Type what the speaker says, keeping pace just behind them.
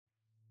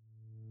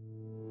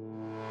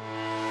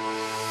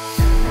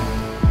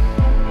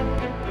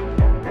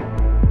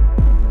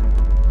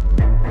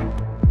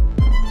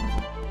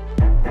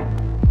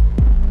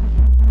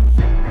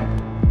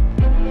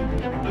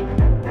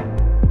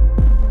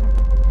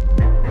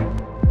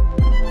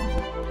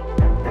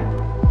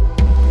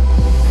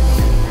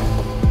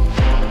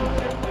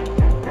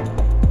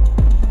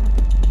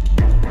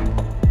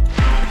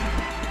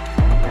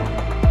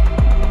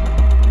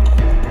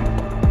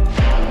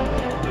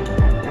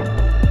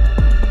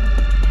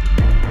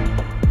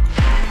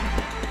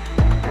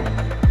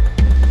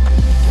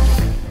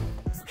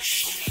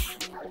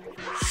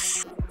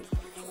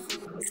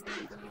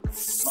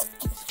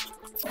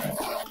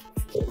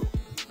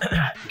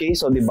Okay,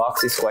 so the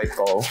box is quite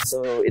tall.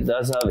 So it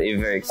does have a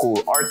very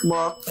cool art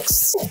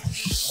box.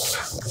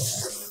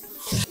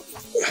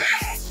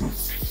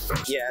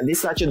 Yeah,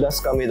 this statue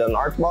does come with an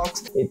art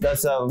box. It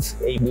does have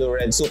a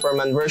blue-red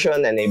Superman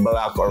version and a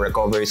black or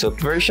recovery suit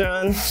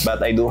version,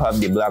 but I do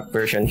have the black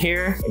version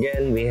here.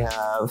 Again, we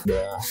have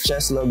the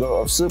chest logo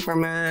of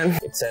Superman.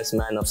 It says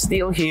Man of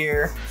Steel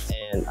here,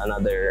 and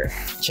another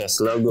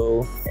chest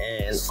logo.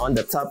 And on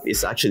the top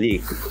is actually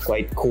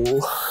quite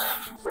cool.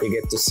 You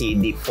get to see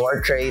the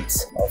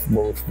portraits of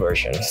both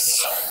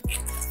versions.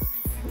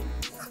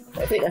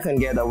 I think I can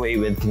get away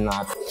with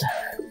not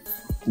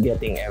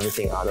getting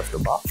everything out of the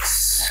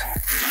box.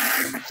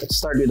 Let's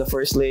start with the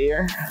first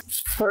layer.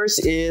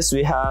 First is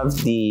we have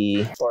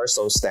the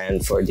torso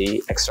stand for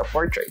the extra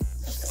portrait.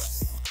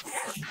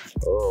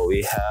 Oh,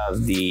 we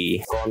have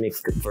the comic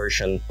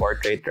version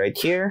portrait right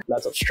here.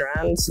 Lots of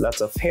strands, lots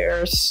of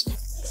hairs.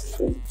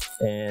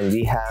 And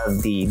we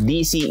have the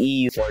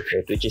DCEU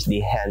portrait, which is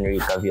the Henry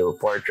Cavill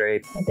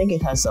portrait. I think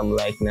it has some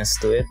likeness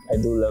to it. I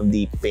do love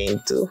the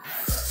paint too.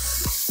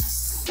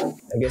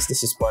 I guess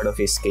this is part of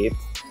his cape.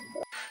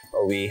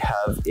 We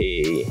have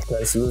a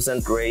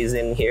translucent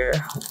resin here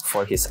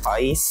for his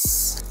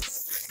eyes.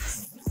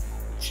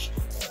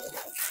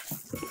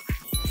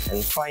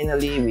 And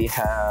finally, we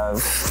have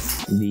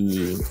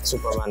the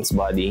Superman's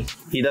body.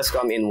 He does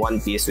come in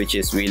one piece, which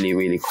is really,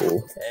 really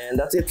cool. And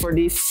that's it for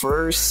the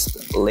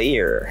first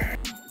layer.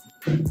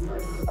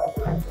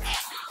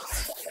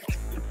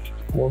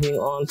 Moving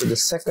on to the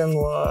second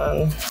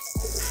one.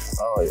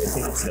 Oh, I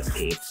think it's the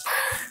cape.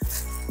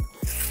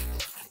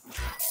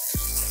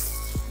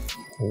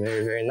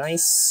 Very, very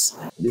nice.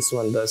 This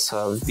one does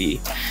have the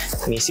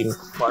missing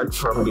part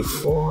from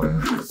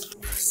before.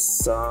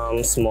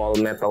 Some small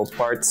metal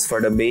parts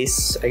for the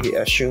base, I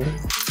assume.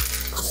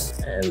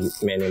 And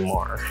many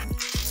more.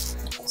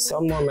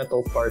 Some more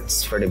metal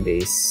parts for the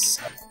base.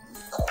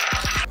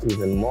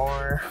 Even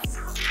more.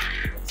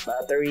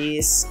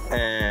 Batteries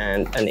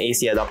and an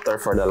AC adapter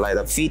for the light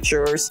up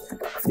features.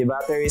 The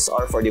batteries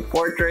are for the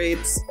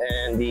portraits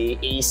and the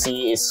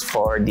AC is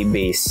for the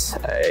base,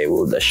 I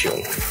would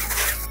assume.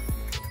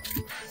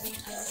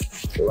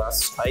 The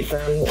last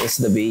item is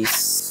the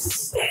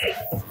base.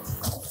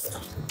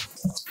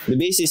 The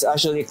base is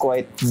actually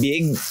quite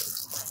big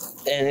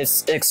and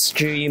it's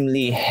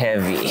extremely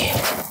heavy.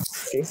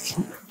 Okay.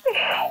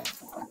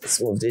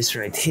 Let's move this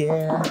right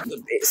here.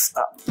 The base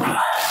up.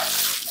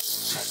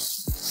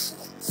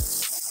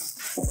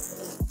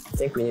 I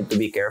think we need to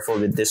be careful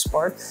with this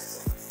part.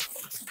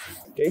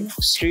 Okay,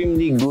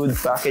 extremely good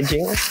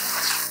packaging.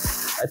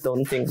 I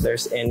don't think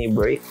there's any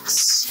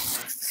breaks.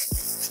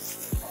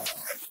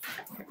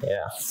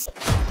 Yeah.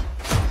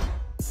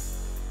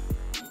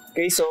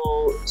 Okay, so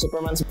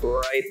Superman's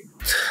right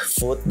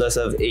foot does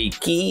have a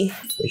key,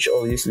 which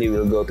obviously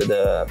will go to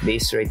the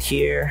base right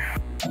here.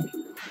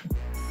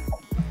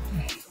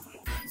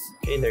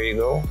 Okay, there you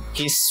go.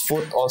 His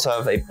foot also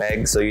have a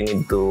peg, so you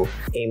need to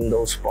aim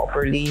those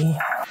properly.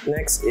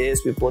 Next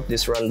is we put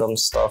this random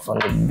stuff on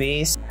the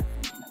base.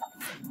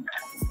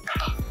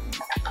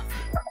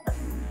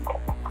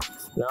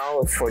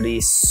 Now for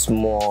these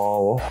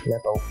small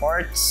metal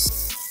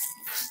parts.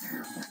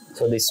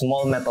 So the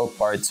small metal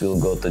parts will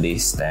go to the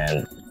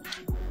stand.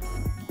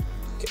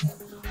 Okay.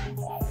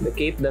 The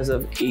cape does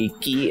have a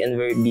key and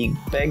very big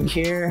peg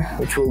here,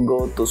 which will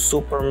go to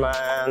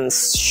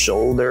Superman's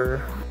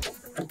shoulder.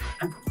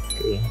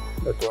 Okay.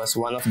 That was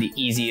one of the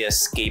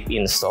easiest cape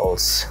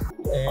installs.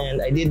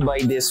 And I did buy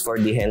this for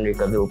the Henry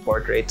Cavill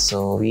portrait,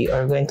 so we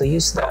are going to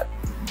use that.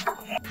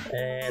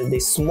 And the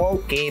small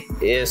cape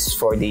is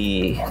for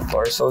the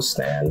torso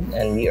stand,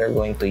 and we are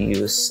going to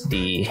use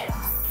the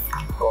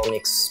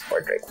comics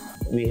portrait.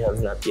 We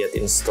have not yet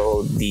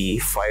installed the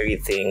fiery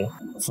thing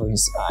for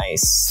his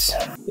eyes.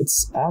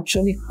 It's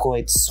actually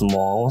quite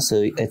small,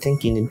 so I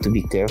think you need to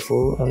be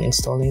careful on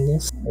installing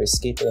this.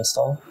 Risky to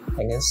install,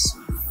 I guess.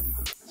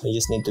 So you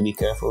just need to be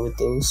careful with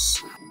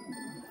those.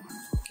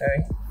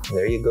 Alright,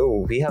 there you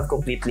go. We have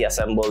completely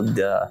assembled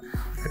the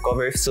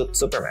recovery suit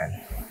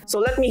Superman. So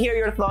let me hear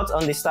your thoughts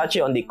on this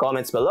statue on the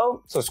comments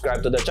below.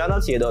 Subscribe to the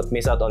channel so you don't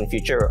miss out on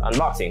future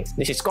unboxings.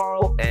 This is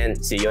Carl, and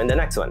see you in the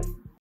next one.